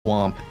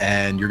swamp,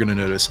 and you're going to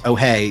notice, oh,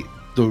 hey,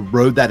 the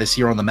road that is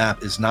here on the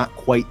map is not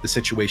quite the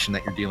situation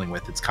that you're dealing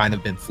with. It's kind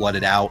of been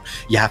flooded out.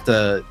 You have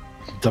to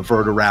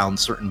divert around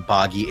certain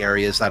boggy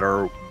areas that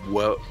are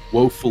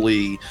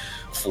woefully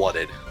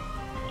flooded.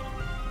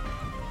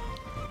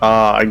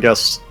 I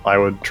guess I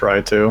would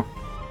try to.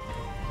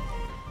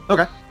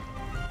 Okay.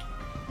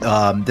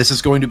 This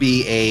is going to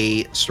be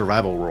a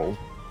survival roll.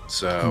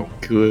 So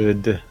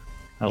good.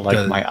 I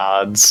like my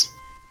odds.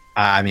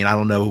 I mean, I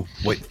don't know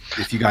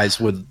if you guys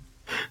would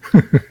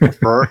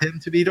prefer him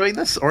to be doing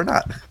this or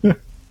not.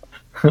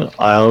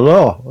 I don't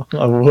know.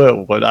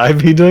 Would I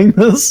be doing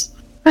this?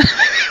 I'd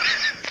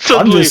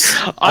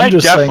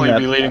definitely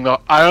be leading the.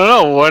 I don't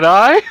know. Would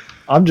I?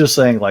 I'm just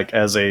saying, like,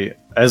 as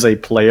a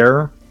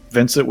player,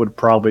 Vincent would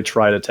probably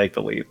try to take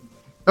the lead.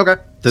 Okay.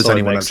 Does so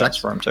anyone make sense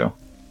for him too?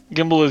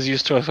 Gimbal is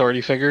used to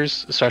authority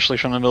figures, especially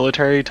from the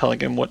military, telling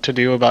him what to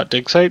do about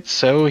dig sites,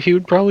 so he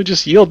would probably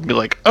just yield and be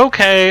like,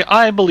 okay,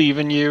 I believe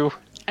in you.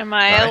 Am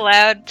I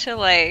allowed to,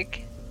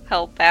 like,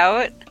 help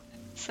out,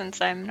 since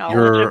I'm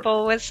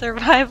knowledgeable with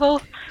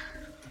survival?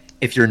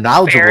 If you're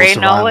knowledgeable with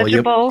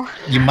survival,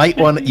 you might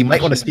want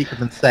to speak with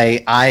them and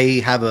say,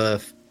 I have a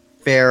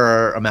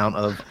fair amount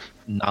of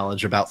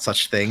knowledge about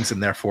such things,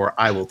 and therefore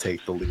I will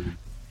take the lead.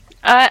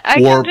 I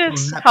can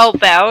just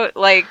help out,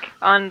 like,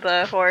 on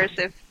the horse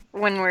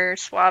when we're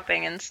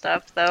swapping and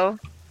stuff, though.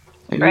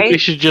 Right? We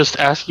should just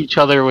ask each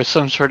other with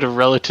some sort of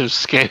relative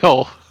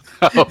scale.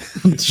 How good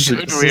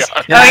we are.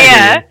 Oh,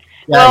 yeah.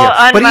 Well,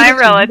 on my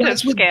relative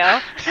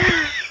scale.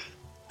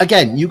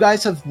 Again, you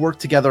guys have worked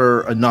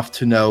together enough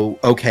to know,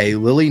 okay,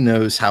 Lily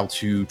knows how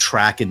to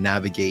track and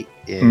navigate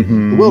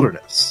in the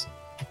wilderness.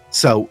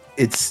 So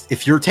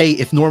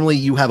if normally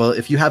you have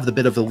the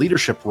bit of a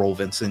leadership role,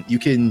 Vincent, you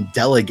can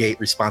delegate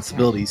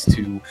responsibilities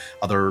to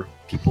other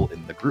people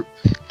in the group.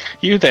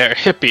 You there,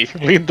 Hippie,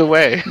 lead the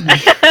way.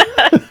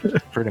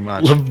 Pretty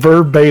much.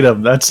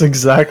 Verbatim, that's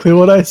exactly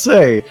what I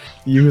say.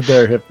 You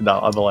there, Hippie. No,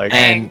 I'm like,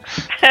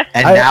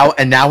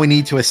 and now we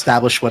need to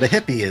establish what a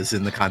hippie is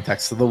in the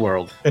context of the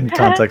world. In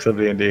context of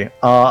D&D.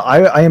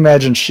 I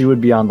imagine she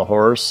would be on the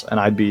horse, and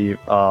I'd be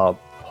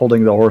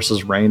holding the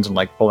horse's reins and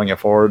like pulling it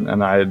forward,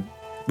 and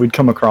we'd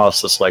come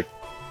across this like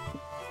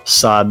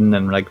sodden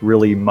and like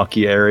really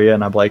mucky area,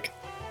 and I'm like,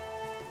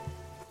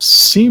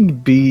 seem to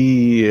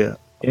be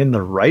in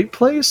the right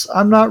place?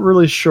 I'm not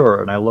really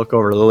sure. And I look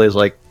over, Lily's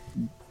like,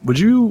 would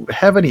you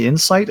have any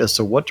insight as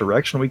to what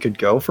direction we could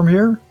go from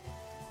here?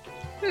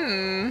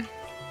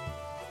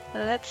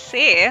 Let's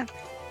see.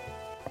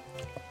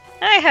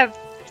 I have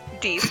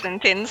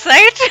decent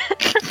insight.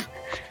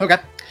 Okay.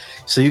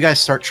 So you guys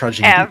start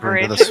trudging deeper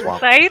into the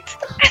swamp. Insight.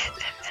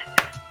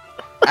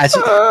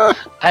 I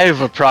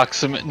have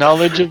approximate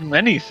knowledge of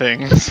many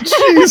things.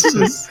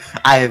 Jesus.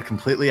 I have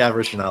completely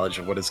average knowledge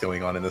of what is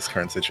going on in this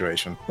current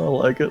situation. I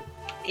like it.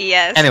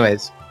 Yes.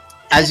 Anyways,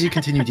 as you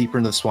continue deeper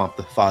into the swamp,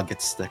 the fog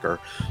gets thicker.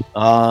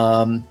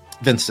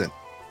 Vincent,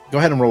 go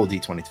ahead and roll a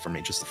d20 for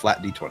me, just a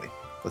flat d20.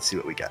 Let's see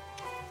what we get.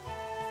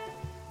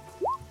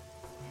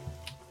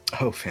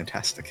 Oh,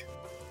 fantastic.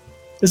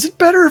 Is it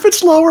better if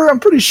it's lower? I'm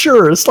pretty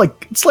sure. It's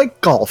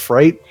like golf,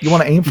 right? You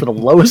want to aim for the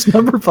lowest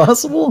number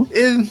possible?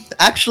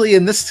 Actually,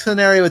 in this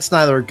scenario, it's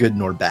neither good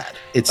nor bad.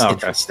 It's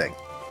interesting.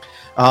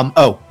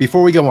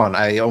 Before we go on,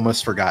 I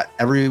almost forgot.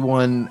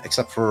 Everyone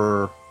except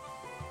for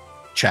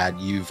Chad,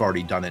 you've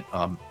already done it.